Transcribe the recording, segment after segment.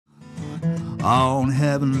on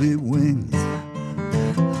heavenly wings.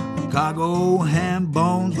 Cargo ham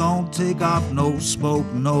bones don't take off, no smoke,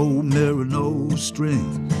 no mirror, no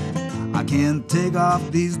strings. I can't take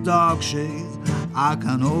off these dark shades, I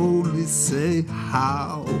can only say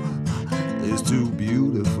how it's too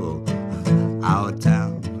beautiful. Our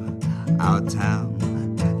town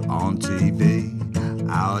on TV,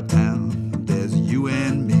 our town, there's you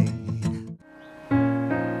and me.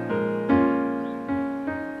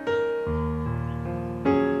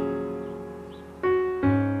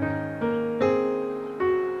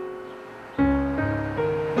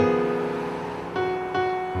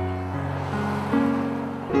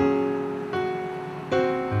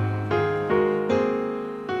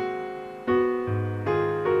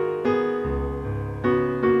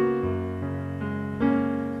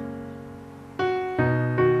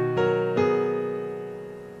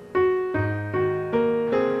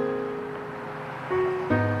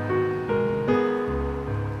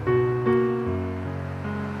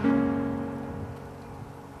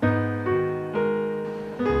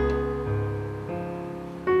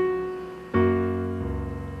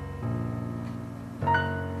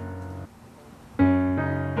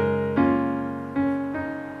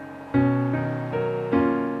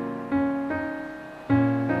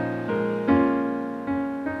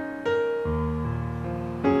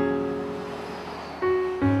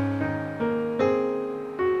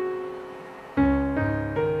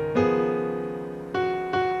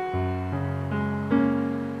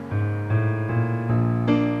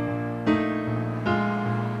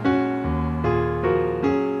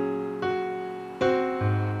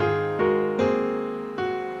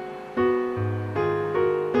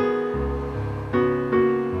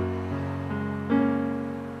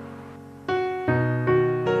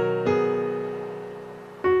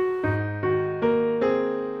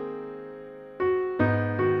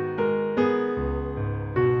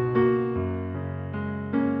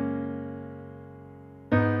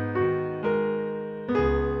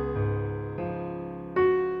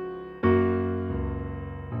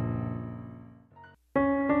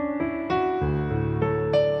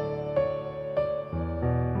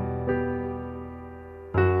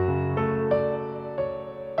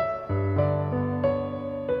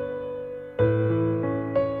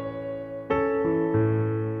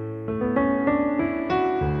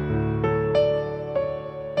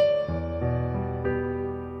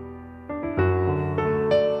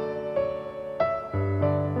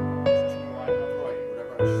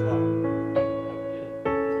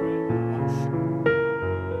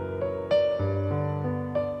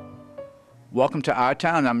 Welcome to Our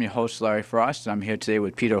Town. I'm your host, Larry Frost, and I'm here today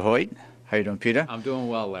with Peter Hoyt. How you doing, Peter? I'm doing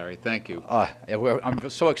well, Larry. Thank you. I'm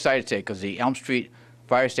so excited today because the Elm Street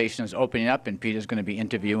Fire Station is opening up, and Peter's going to be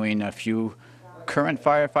interviewing a few current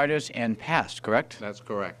firefighters and past, correct? That's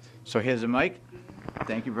correct. So here's the mic.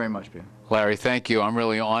 Thank you very much, Peter. Larry, thank you. I'm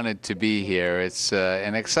really honored to be here. It's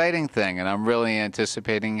an exciting thing, and I'm really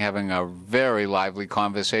anticipating having a very lively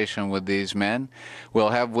conversation with these men.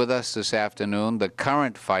 We'll have with us this afternoon the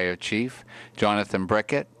current fire chief, Jonathan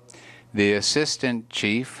Brickett, the assistant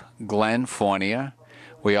chief, Glenn Fournier.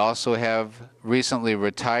 We also have recently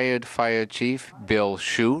retired fire chief, Bill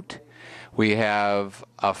Shute. We have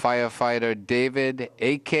a firefighter, David,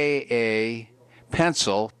 a.k.a.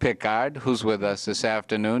 Pencil Pickard, who's with us this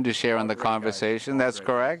afternoon to share in the conversation. That's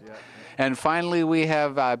correct. Yeah. And finally, we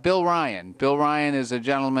have Bill Ryan. Bill Ryan is a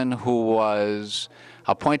gentleman who was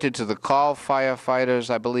appointed to the Call Firefighters,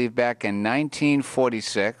 I believe, back in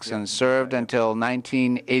 1946 and served until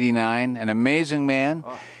 1989. An amazing man.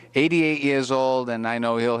 88 years old, and I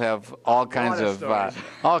know he'll have all kinds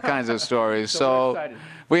of stories. So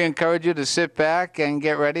we encourage you to sit back and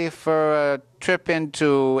get ready for a trip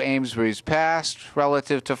into Amesbury's past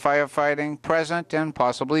relative to firefighting, present, and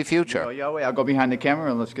possibly future. I'll go behind the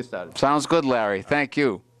camera and let's get started. Sounds good, Larry. Thank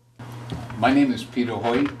you. My name is Peter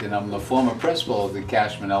Hoyt, and I'm the former principal of the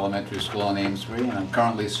Cashman Elementary School in Amesbury, and I'm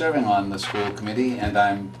currently serving on the school committee, and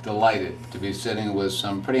I'm delighted to be sitting with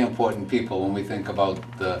some pretty important people when we think about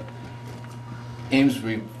the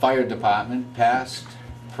Amesbury Fire Department, past,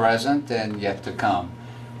 present, and yet to come.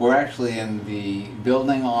 We're actually in the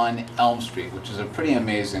building on Elm Street, which is a pretty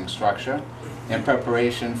amazing structure. In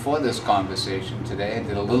preparation for this conversation today, I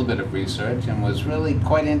did a little bit of research and was really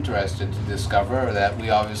quite interested to discover that we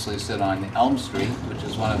obviously sit on Elm Street, which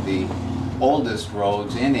is one of the oldest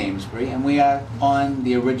roads in Amesbury, and we are on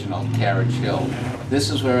the original Carriage Hill. This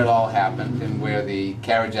is where it all happened and where the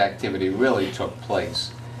carriage activity really took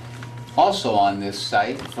place. Also on this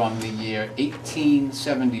site, from the year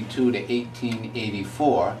 1872 to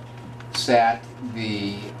 1884, sat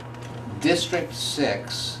the District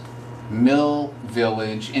 6 Mill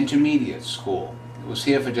Village Intermediate School. It was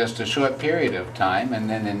here for just a short period of time, and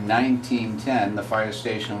then in 1910 the fire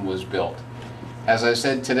station was built. As I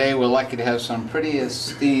said, today we're lucky to have some pretty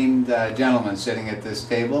esteemed gentlemen sitting at this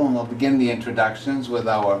table, and we'll begin the introductions with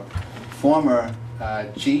our former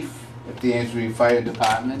chief at the Amesbury Fire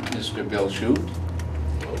Department, Mr. Bill Shute.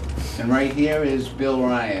 And right here is Bill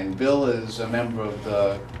Ryan. Bill is a member of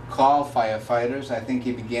the Call Firefighters. I think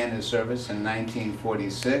he began his service in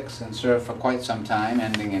 1946 and served for quite some time,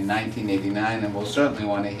 ending in 1989, and we'll certainly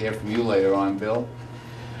want to hear from you later on, Bill.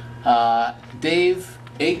 Dave,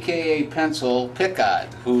 a.k.a. Pencil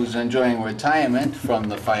Pickard, who's enjoying retirement from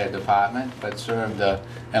the fire department, but served an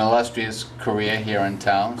illustrious career here in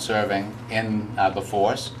town, serving in the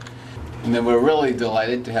force. And then we're really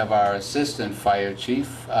delighted to have our assistant fire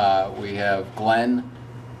chief. We have Glenn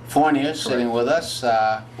Fournier sitting with us,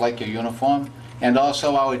 like your uniform, and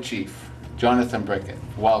also our chief, Jonathan Brickett.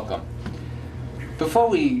 Welcome. Before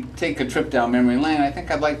we take a trip down memory lane, I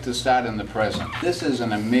think I'd like to start in the present. This is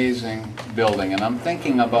an amazing building, and I'm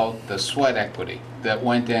thinking about the sweat equity that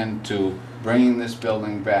went into bringing this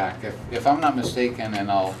building back. If I'm not mistaken,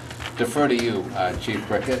 and I'll defer to you, Chief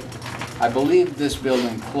Brickett, I believe this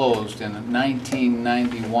building closed in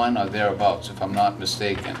 1991 or thereabouts, if I'm not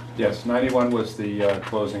mistaken. Yes, 91 was the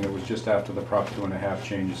closing. It was just after the Prop 2.5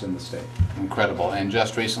 changes in the state. Incredible. And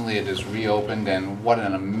just recently it is reopened, and what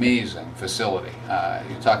an amazing facility.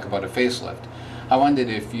 You talk about a facelift. I wondered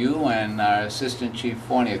if you and our Assistant Chief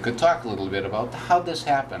Fournier could talk a little bit about how this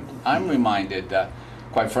happened. I'm reminded,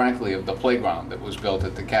 quite frankly, of the playground that was built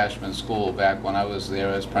at the Cashman School back when I was there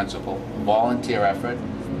as principal. Volunteer effort.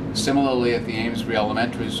 Similarly, at the Amesbury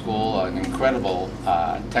Elementary School, an incredible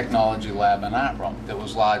technology lab and art room that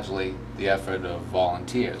was largely the effort of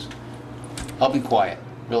volunteers. I'll be quiet.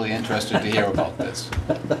 Really interested to hear about this.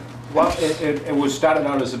 Well, it was started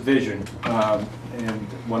out as a vision, and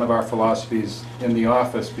one of our philosophies in the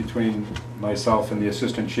office between myself and the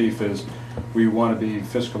assistant chief is we want to be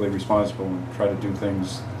fiscally responsible and try to do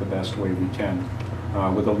things the best way we can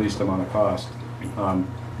with the least amount of cost.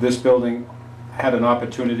 This building had an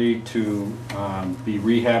opportunity to be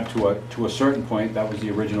rehabbed to a certain point. That was the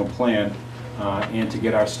original plan, and to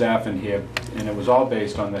get our staff in here, and it was all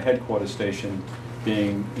based on the headquarters station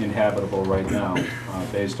being inhabitable right now,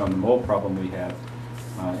 based on the mold problem we have.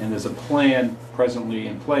 And there's a plan presently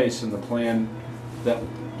in place, and the plan that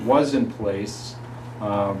was in place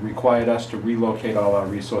required us to relocate all our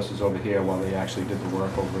resources over here while they actually did the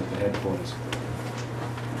work over at the headquarters.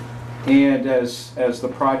 And as the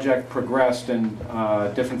project progressed and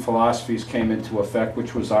different philosophies came into effect,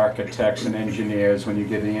 which was architects and engineers, when you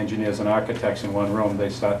get the engineers and architects in one room, they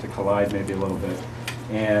start to collide maybe a little bit.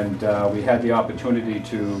 And we had the opportunity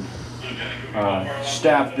to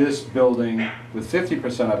staff this building with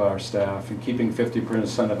 50% of our staff and keeping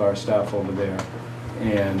 50% of our staff over there.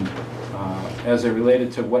 And as it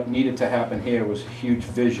related to what needed to happen here was huge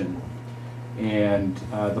vision, and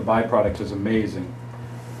the byproduct is amazing.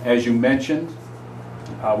 As you mentioned,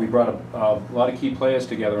 we brought a lot of key players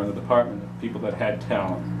together in the department, people that had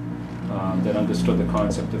talent, that understood the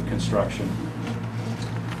concept of construction.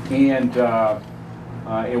 And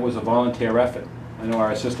it was a volunteer effort. I know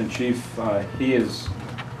our assistant chief, he is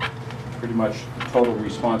pretty much a total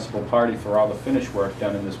responsible party for all the finish work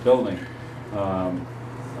done in this building.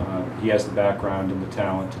 He has the background and the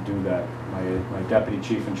talent to do that. My deputy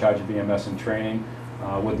chief in charge of EMS and training,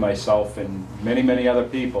 with myself and many other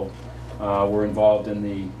people, were involved in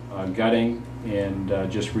the gutting and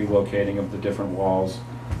just relocating of the different walls,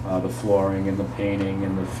 the flooring and the painting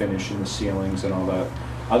and the finish and the ceilings and all that.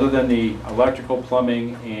 Other than the electrical,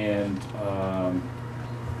 plumbing, and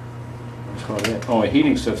a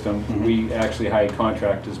heating system, we actually hired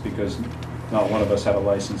contractors because not one of us had a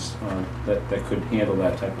license that could handle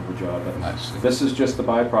that type of a job. But this is just the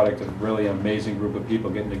byproduct of really an amazing group of people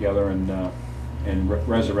getting together and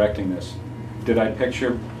resurrecting this. Did I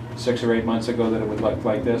picture 6 or 8 months ago that it would look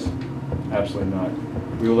like this? Absolutely not.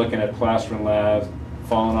 We were looking at plastering labs,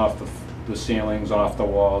 falling off the ceilings, off the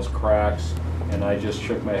walls, cracks, and I just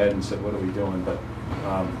shook my head and said, what are we doing? But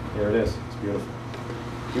here it is. It's beautiful.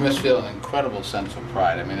 You must feel an incredible sense of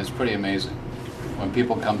pride. I mean, it's pretty amazing when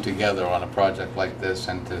people come together on a project like this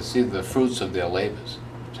and to see the fruits of their labors.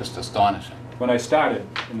 Just astonishing. When I started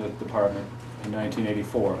in the department in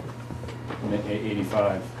 1984, in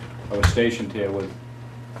 85, I was stationed here with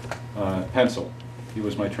Pencil. He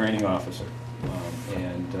was my training officer.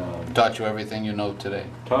 Taught you everything you know today?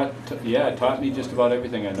 It taught me just about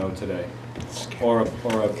everything I know today. Or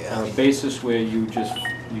a basis where you just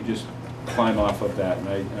climb off of that,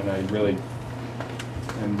 and I really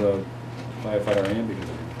am the firefighter I am because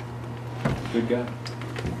of it. Good guy.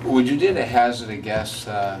 Would you dare to hazard a guess,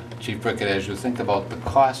 Chief Brickett, as you think about the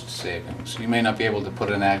cost savings? You may not be able to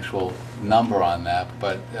put an actual number on that,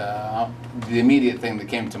 but the immediate thing that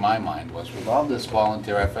came to my mind was, with all this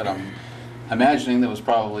volunteer effort, I'm imagining there was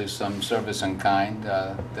probably some service in kind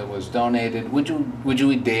that was donated. Would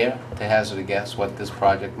you dare to hazard a guess what this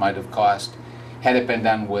project might have cost had it been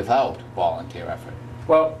done without volunteer effort?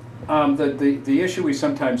 Well, the issue we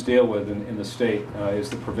sometimes deal with in the state is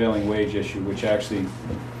the prevailing wage issue, which actually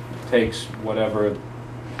takes whatever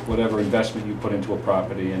investment you put into a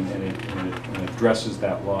property and it addresses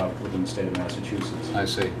that law within the state of Massachusetts. I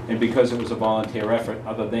see. And because it was a volunteer effort,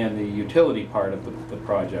 other than the utility part of the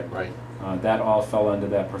project, Right. That all fell under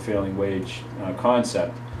that prevailing wage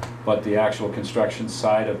concept. But the actual construction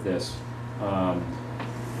side of this,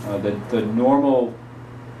 the normal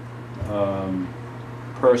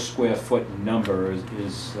per square foot number is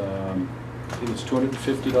I think it's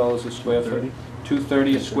 $250 a square foot.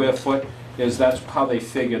 $230 a square foot that's how they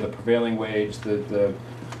figure the prevailing wage, the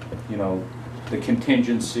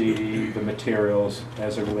contingency, the materials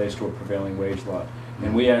as it relates to a prevailing wage law.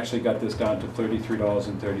 And we actually got this down to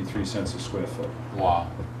 $33.33 a square foot. Wow.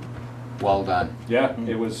 Well done. Yeah,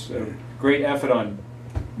 it was a great effort on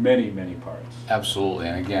many, many parts. Absolutely,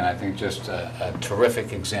 and again, I think just a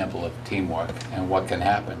terrific example of teamwork and what can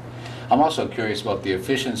happen. I'm also curious about the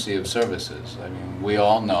efficiency of services. I mean, we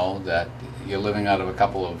all know that you're living out of a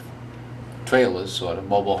couple of trailers, sort of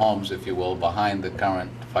mobile homes, if you will, behind the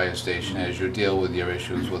current fire station as you deal with your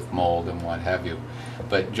issues with mold and what have you.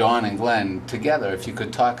 But John and Glenn, together, if you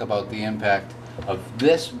could talk about the impact of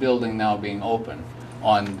this building now being open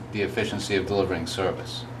on the efficiency of delivering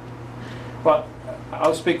service. Well,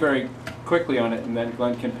 I'll speak very quickly on it, and then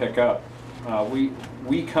Glenn can pick up.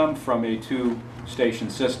 We come from a two-station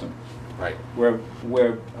system. Right. Where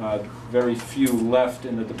very few left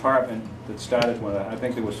in the department that started when I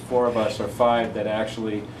think there was 4 of us or 5 that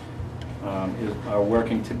actually are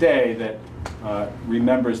working today that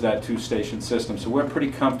remembers that two-station system. So we're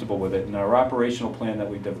pretty comfortable with it, and our operational plan that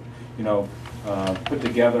we put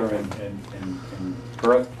together and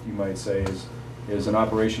birthed, you might say, is an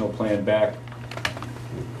operational plan back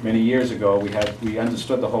many years ago. We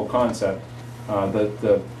understood the whole concept.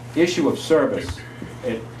 The issue of service,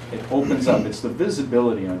 it opens up. It's the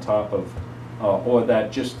visibility on top of, or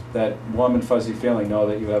that warm and fuzzy feeling, know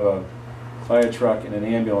that you have a fire truck and an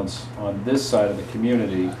ambulance on this side of the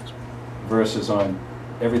community versus on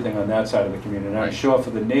everything on that side of the community. And I'm sure for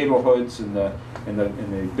the neighborhoods and the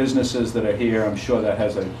businesses that are here, I'm sure that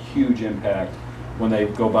has a huge impact when they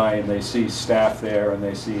go by and they see staff there and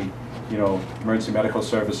they see, emergency medical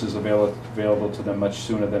services available to them much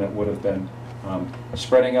sooner than it would have been.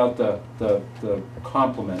 Spreading out the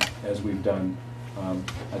complement as we've done,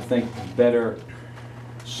 I think better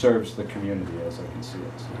serves the community as I can see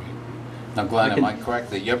it. Now, Glenn, am I correct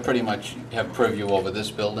that you pretty much have purview over this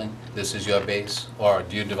building? This is your base, or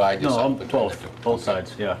do you divide yourself between the two? Both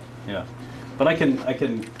sides, yeah. But I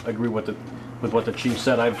can agree with what the chief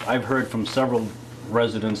said. I've heard from several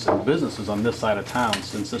residents and businesses on this side of town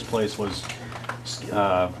since this place was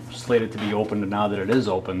slated to be open, and now that it is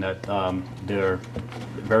open, that they're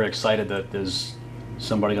very excited that there's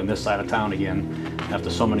somebody on this side of town again after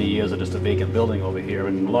so many years of just a vacant building over here.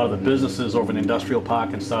 And a lot of the businesses over in the industrial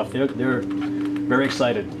park and stuff, they're very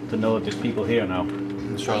excited to know that there's people here now.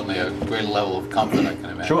 Certainly a great level of comfort, I can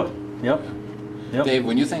imagine. Sure. Yep. Dave,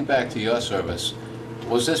 when you think back to your service,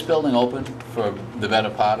 was this building open for the better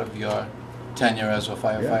part of your tenure as a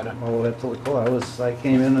firefighter? Yeah, well, that's really cool. I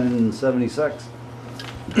came in '76,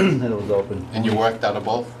 and it was open. And you worked out of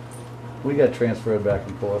both? We got transferred back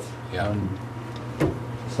and forth. Yeah. On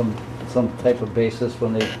some type of basis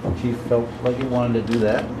when the chief felt like he wanted to do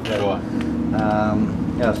that. Sure.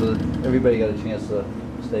 Yeah, so everybody got a chance to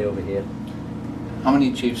stay over here. How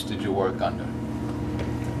many chiefs did you work under?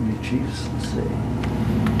 How many chiefs? Let's see.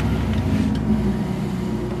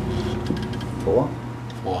 4?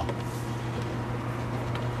 4.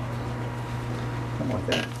 Something like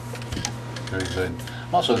that. Very good.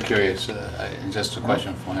 I'm also curious, just a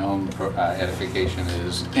question for my own edification,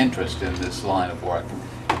 is interest in this line of work.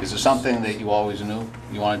 Is it something that you always knew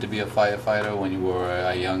you wanted to be a firefighter when you were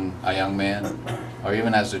a young man, or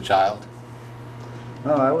even as a child?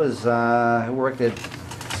 No, I worked at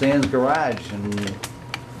Sands Garage, and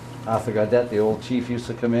Arthur Gaudette, the old chief, used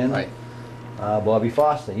to come in. Right. Bobby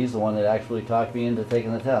Foster, he's the one that actually talked me into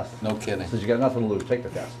taking the test. No kidding. Says you got nothing to lose, take the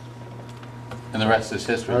test. And the rest is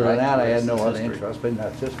history, Other right? than that, I had no other interest, but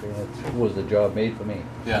that's history. It was the job made for me.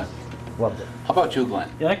 Yeah. Loved it. How about you, Glenn?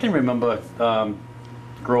 Yeah, I can remember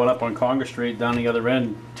growing up on Congress Street down the other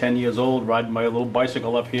end, 10 years old, riding my little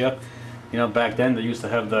bicycle up here, You know, back then they used to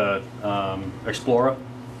have the Explorer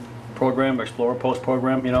Post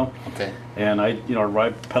program, you know. Okay. And I, you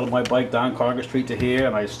know, pedaled my bike down Congress Street to here,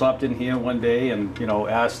 and I stopped in here one day and, you know,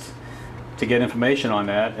 asked to get information on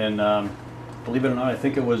that. And believe it or not, I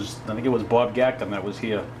think it was Bob Gacton that was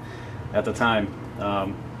here at the time.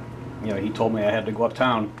 You know, he told me I had to go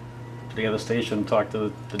uptown to the other station and talk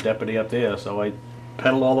to the deputy up there. So I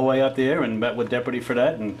pedaled all the way up there and met with Deputy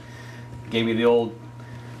Fredette and gave me the old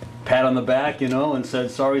pat on the back, you know, and said,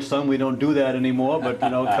 "Sorry, son, we don't do that anymore, but, you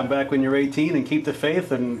know, come back when you're 18 and keep the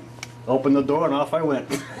faith," and opened the door, and off I went.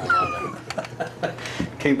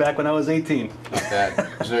 Came back when I was 18. Not bad.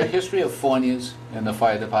 Is there a history of Fourniers in the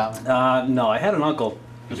fire department? No, I had an uncle,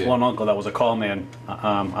 just did? one uncle that was a call man,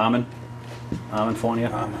 Armin Fournier.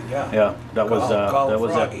 Yeah. Yeah, that was, Call that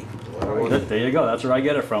was Froggy. There you go, that's where I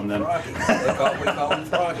get it from then. Froggy. We call him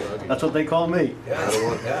Froggy. That's what they call me.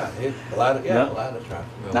 Yeah, a ladder truck.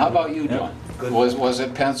 Now, how about you, John? Good. Was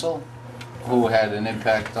it pencil who had an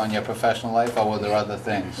impact on your professional life, or were there other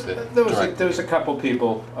things that There was a couple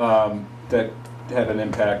people that had an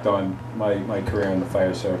impact on my career in the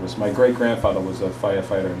fire service. My great-grandfather was a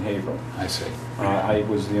firefighter in Haverhill. I see. I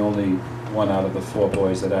was the only one out of the 4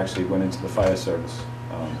 boys that actually went into the fire service.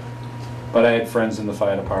 But I had friends in the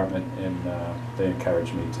fire department, and they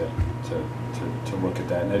encouraged me to look at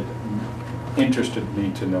that, and it interested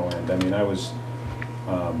me to no end. I mean, I was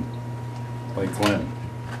like Glenn.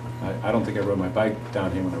 I don't think I rode my bike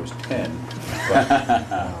down here when I was 10,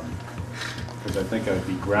 because I think I'd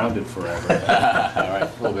be grounded forever. All right,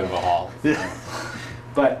 a little bit of a haul.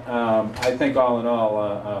 But I think all in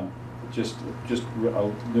all, just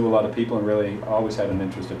knew a lot of people and really always had an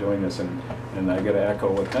interest in doing this. And I got to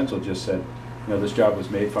echo what Pencil just said. You know, this job was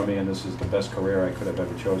made for me, and this is the best career I could have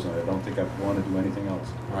ever chosen. I don't think I'd want to do anything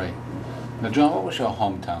else. Right. Now, John, what was your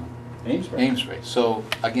hometown? Amesbury. Amesbury. So,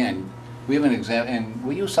 again, we have an example, and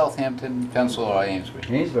were you Southampton, Pencil, or Amesbury?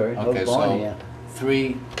 Amesbury, I was Okay, born so here.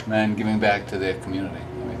 3 men giving back to their community.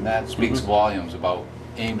 I mean, that speaks volumes about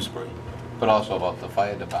Amesbury, but also about the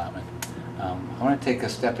fire department. I want to take a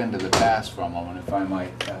step into the past for a moment, if I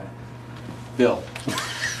might. Bill,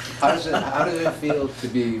 how does it feel to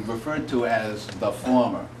be referred to as the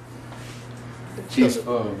former chief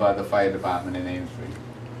of the fire department in Amesbury?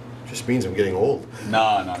 Just means I'm getting old.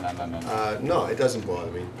 No. No, it doesn't bother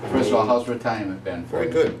me. First of all, how's retirement been for Very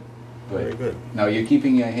you? good. Very good. Now, you're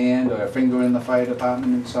keeping your hand or a finger in the fire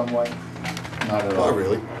department in some way? Not at all? Not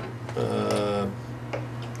really.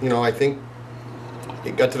 You know, I think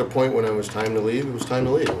it got to the point when it was time to leave. It was time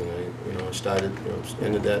to leave. And I started,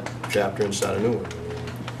 ended that chapter and started a new one.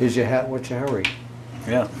 Here's your hat, what's your hurry?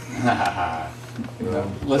 Yeah.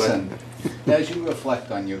 Listen, as you reflect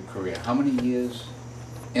on your career, how many years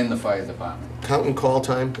in the fire department? Counting call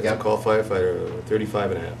time as Yep. a call firefighter,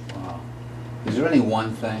 35 and a half. Wow. Is there any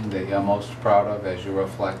one thing that you're most proud of as you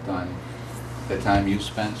reflect on the time you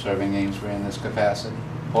spent serving Amesbury in this capacity,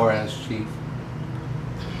 or as chief?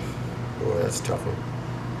 Boy, that's a tough one.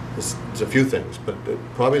 There's a few things, but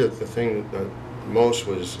probably the thing that most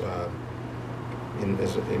was, in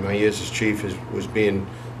my years as chief, was being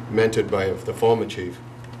mentored by the former chief,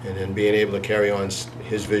 and then being able to carry on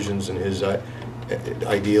his visions and his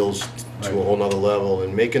ideals to a whole nother level,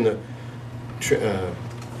 and making the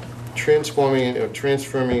transforming,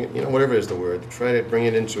 whatever is the word, try to bring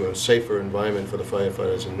it into a safer environment for the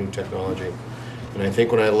firefighters and new technology. And I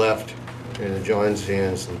think when I left in John's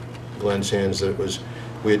hands and Glenn's hands, that it was,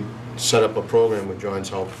 we had set up a program with John's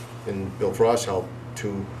help and Bill Frost's help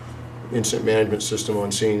to incident management system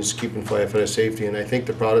on scenes, keeping firefighter safety. And I think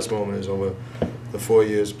the proudest moment is over the 4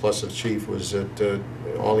 years plus of chief was that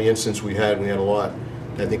all the incidents we had a lot.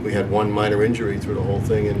 I think we had one minor injury through the whole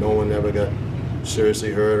thing, and no one ever got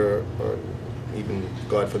seriously hurt or even,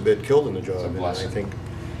 God forbid, killed in the job. And I think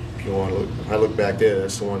if you want to look, I look back there,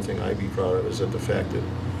 that's the one thing I'd be proud of, is that the fact that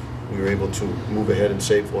we were able to move ahead and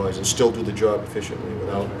safe-wise and still do the job efficiently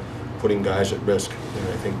without putting guys at risk. And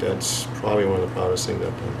I think that's probably one of the proudest things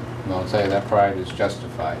I've done. Well, I'll tell you, that pride is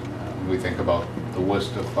justified. We think about the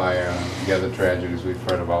Worcester fire and the other tragedies we've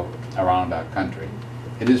heard about around our country.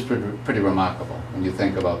 It is pretty remarkable when you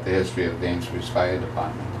think about the history of the Amesbury's Fire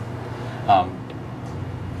Department.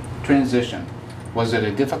 Transition. Was it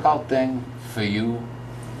a difficult thing for you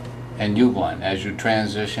and you, Glenn, as you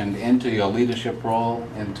transitioned into your leadership role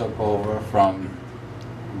and took over from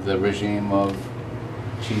the regime of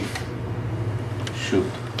Chief Shute?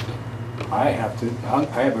 I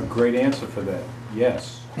have a great answer for that.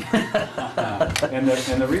 Yes. and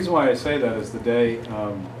the reason why I say that is the day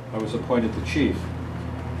I was appointed to chief,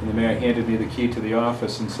 and the mayor handed me the key to the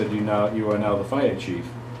office and said, "You are now the fire chief."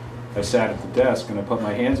 I sat at the desk and I put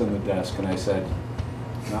my hands on the desk and I said,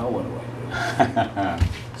 now what do I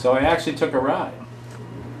do? So I actually took a ride.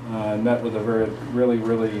 I met with a really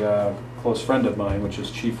close friend of mine, which is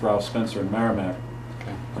Chief Ralph Spencer in Merrimack.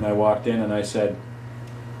 Okay. And I walked in and I said,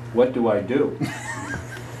 what do I do?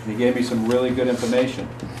 And he gave me some really good information.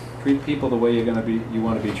 Treat people the way you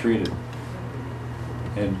want to be treated.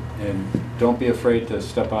 And don't be afraid to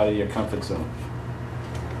step out of your comfort zone.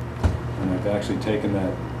 And I've actually taken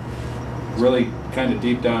that really kind of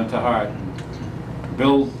deep down to heart. And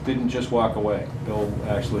Bill didn't just walk away. Bill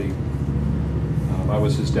actually, I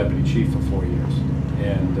was his deputy chief for 4 years.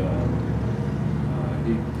 And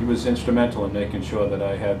he was instrumental in making sure that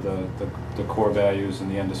I had the core values and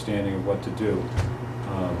the understanding of what to do.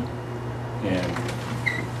 And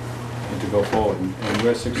to go forward, and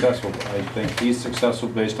we're successful. I think he's successful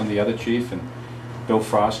based on the other chief, and Bill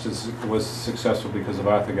Frost was successful because of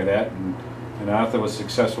Arthur Gaudette, and Arthur was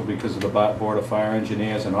successful because of the Board of Fire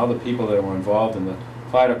Engineers and all the people that were involved in the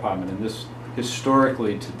fire department. And this,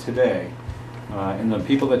 historically to today, and the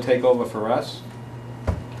people that take over for us,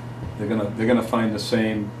 they're gonna find the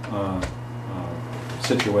same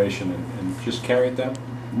situation and just carry it them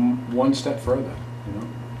one step further. You know,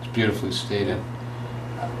 It's beautifully stated.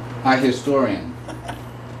 Our historian,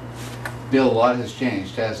 Bill, a lot has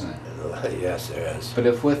changed, hasn't it? Yes, there is. But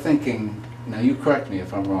if we're thinking, now you correct me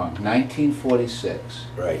if I'm wrong, 1946,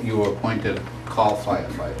 Right. you were appointed call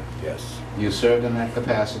firefighter. Yes, You served in that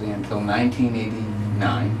capacity until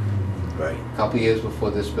 1989, right. a couple years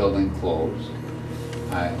before this building closed.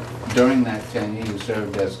 During that tenure, you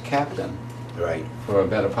served as captain Right. for a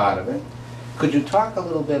better part of it. Could you talk a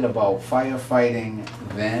little bit about firefighting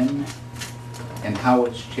then and how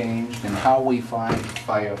it's changed and how we find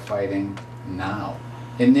firefighting now?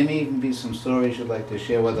 And there may even be some stories you'd like to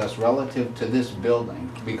share with us relative to this building,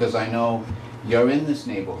 because I know you're in this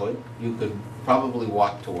neighborhood. You could probably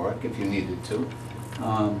walk to work if you needed to.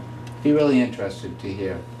 Be really interested to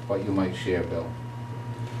hear what you might share, Bill.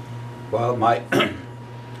 Well, my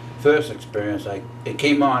first experience, it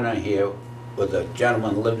came on in here with a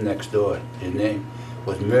gentleman who lived next door. His name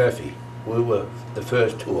was Murphy. We were the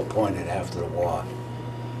first two appointed after the war.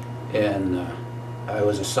 And I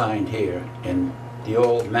was assigned here. And the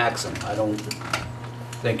old Maxim, I don't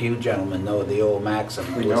think you gentlemen know the old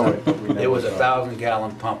Maxim. We know it, but we never It was a saw it.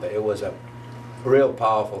 1,000-gallon pumper. It was a real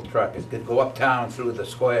powerful truck. It could go uptown through the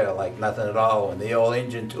square like nothing at all. When the old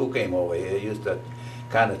engine 2 came over here, it used to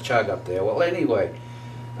kind of chug up there. Well, anyway,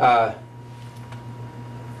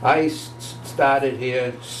 I started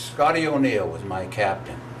here. Scotty O'Neill was my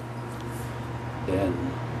captain. And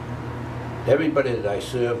everybody that I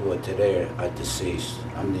served with today are deceased.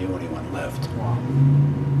 I'm the only one left.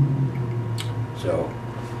 So,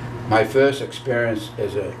 my first experience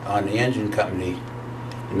as on the engine company,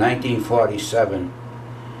 in 1947,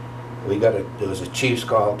 there was a chief's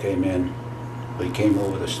call came in. We came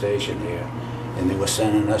over the station here, and they were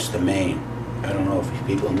sending us to Maine. I don't know if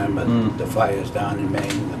people remember the fires down in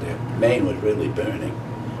Maine, but Maine was really burning.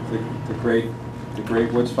 the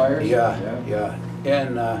Great Woods fires. Yeah.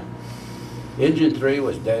 And Engine 3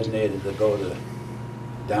 was designated to go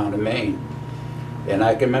down to Maine. And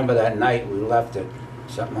I can remember that night we left at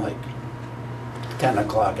something like 10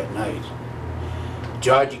 o'clock at night.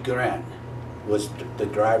 George Grant was the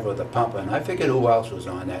driver of the pumper, and I figured who else was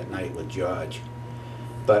on that night with George.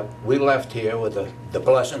 But we left here with the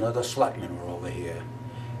blessing of the selectmen were over here.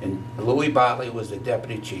 And Louis Bartley was the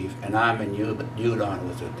deputy chief, and Armin Udon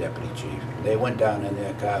was the deputy chief. They went down in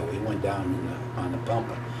their car, we went down on the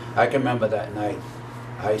pumper. I can remember that night,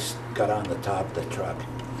 I got on the top of the truck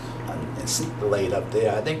and laid up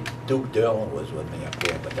there. I think Duke Derlin was with me up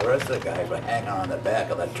there, but the rest of the guys were hanging on the back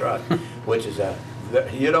of the truck, which is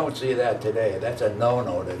you don't see that today. That's a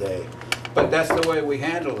no-no today. But that's the way we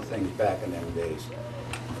handled things back in them days.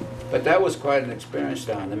 But that was quite an experience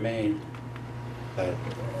down in Maine.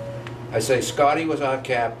 I say Scotty was our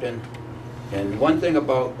captain, and one thing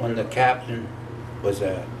about when the captain was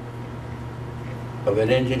of an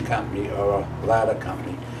engine company or a ladder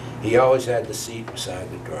company, he always had the seat beside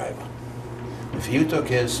the driver. If you took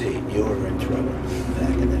his seat, you were in trouble back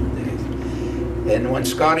in them days. And when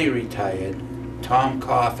Scotty retired, Tom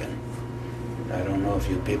Coffin, I don't know if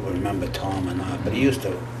you people remember Tom or not, but he used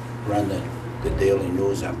to run the Daily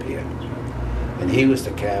News up here. And he was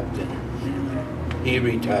the captain. And when he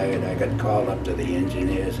retired, I got called up to the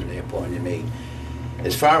engineers and they appointed me.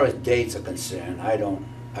 As far as dates are concerned, I don't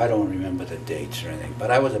remember the dates or anything,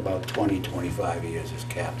 but I was about 20, 25 years as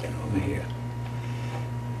captain over here.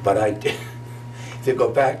 But I did, if you go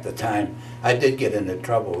back to time, I did get into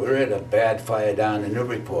trouble. We were at a bad fire down in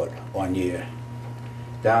Newburyport one year.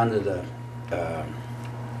 down to the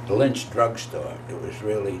Lynch drugstore. It was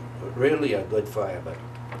really a good fire, but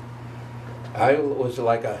I was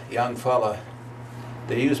like a young fella.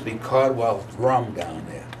 There used to be Caldwell rum down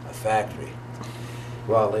there, a factory.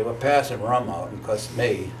 Well, they were passing rum out, and because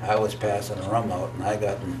I was passing the rum out, and I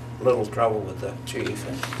got in little trouble with the chief.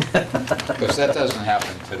 Because that doesn't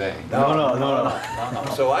happen today. No.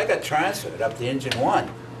 So I got transferred up to Engine 1.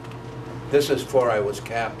 This is before I was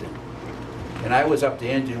captain. And I was up to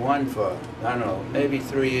Engine 1 for, I don't know, maybe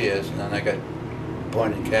 3 years, and then I got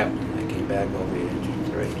appointed captain. I came back over to Engine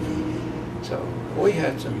 3. So we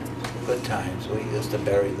had some good times. We used to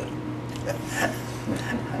bury them.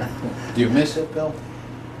 Do you miss it, Bill?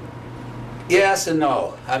 Yes and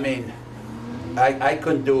no. I mean, I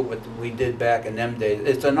couldn't do what we did back in them days.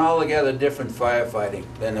 It's an altogether different firefighting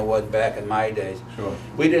than it was back in my days. Sure.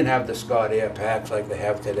 We didn't have the Scott Air packs like they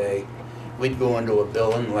have today. We'd go into a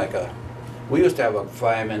building we used to have a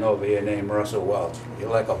fireman over here named Russell Welch. He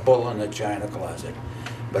was like a bull in a china closet.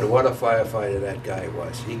 But what a firefighter that guy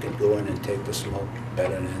was. He could go in and take the smoke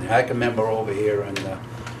better than anything. I can remember over here in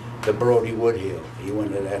the Brody Woodhill. He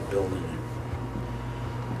went to that building.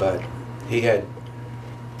 But he had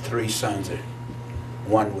 3 sons.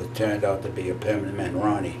 One turned out to be a permanent man,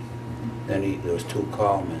 Ronnie. Then there was 2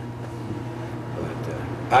 callmen. But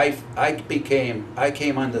I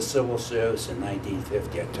came under civil service in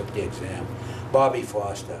 1950. I took the exam. Bobby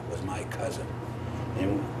Foster was my cousin.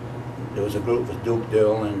 And there was a group with Duke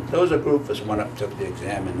Dill, and there was a group that went up and took the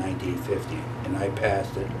exam in 1950, and I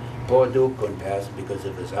passed it. Poor Duke couldn't pass it because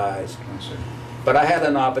of his eyes. But I had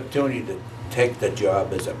an opportunity to take the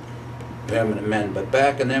job as a permanent man. But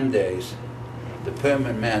back in them days, the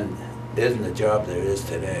permanent man isn't the job there is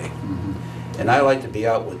today. And I like to be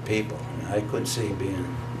out with people. I couldn't see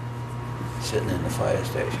sitting in the fire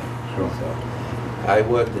station. Sure. So I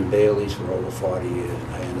worked in Bailey's for over 40 years,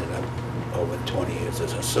 and I ended up over 20 years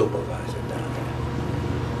as a supervisor down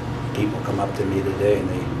there. People come up to me today and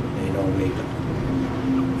they know me, but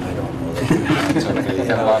I don't know them. It's okay. You've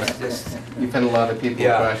had a lot of people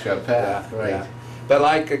cross your path, right? Yeah. But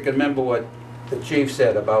I can remember what the chief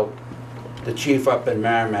said about the chief up in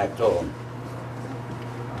Merrimack told him.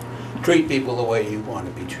 Treat people the way you want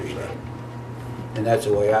to be treated. And that's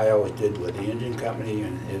the way I always did with the engine company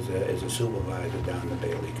and as a supervisor down the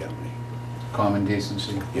Bailey company. Common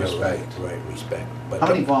decency, respect. Right, respect. But How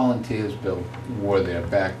many volunteers, Bill, were there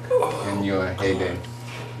back in your heyday?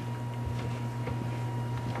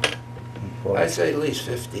 I'd say at least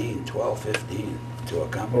 15, 12, 15 to a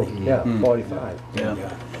company. Yeah, 45.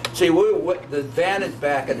 Yeah. See, the advantage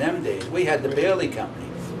back in them days, we had the Bailey company.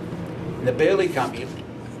 And the Bailey company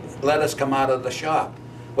let us come out of the shop.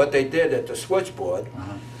 What they did at the switchboard,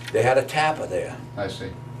 they had a tapper there. I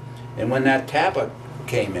see. And when that tapper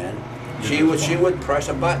came in, she would press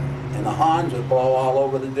a button, and the horns would blow all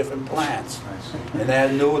over the different plants. I see. And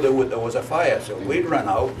they knew there was a fire, so we'd run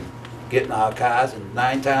out and get in our cars, and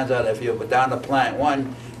 9 times out of if you were down to plant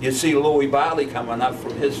 1, you'd see Louis Barley coming up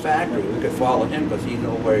from his factory. We could follow him because he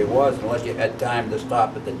knew where he was, unless you had time to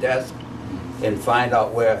stop at the desk and find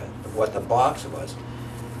out what the box was.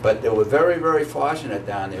 But they were very, very fortunate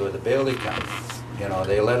down there with the Bailey company. You know,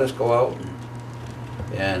 they let us go out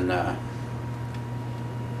and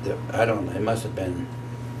I don't know, it must have been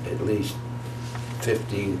at least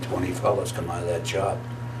 15, 20 fellas come out of that shop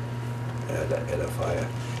at a fire.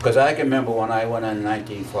 Because I can remember when I went in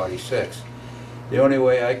 1946, the only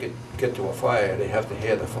way I could get to a fire, they'd have to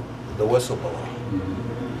hear the whistle blow.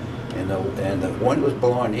 And the wind was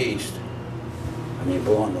blowing east,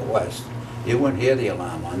 blowing the west. You wouldn't hear the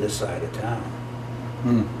alarm on this side of town.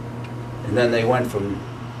 And then they went from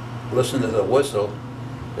listening to the whistle,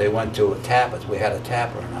 they went to a tapper. We had a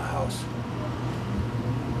tapper in our house.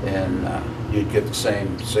 And you'd get the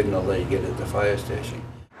same signal that you get at the fire station.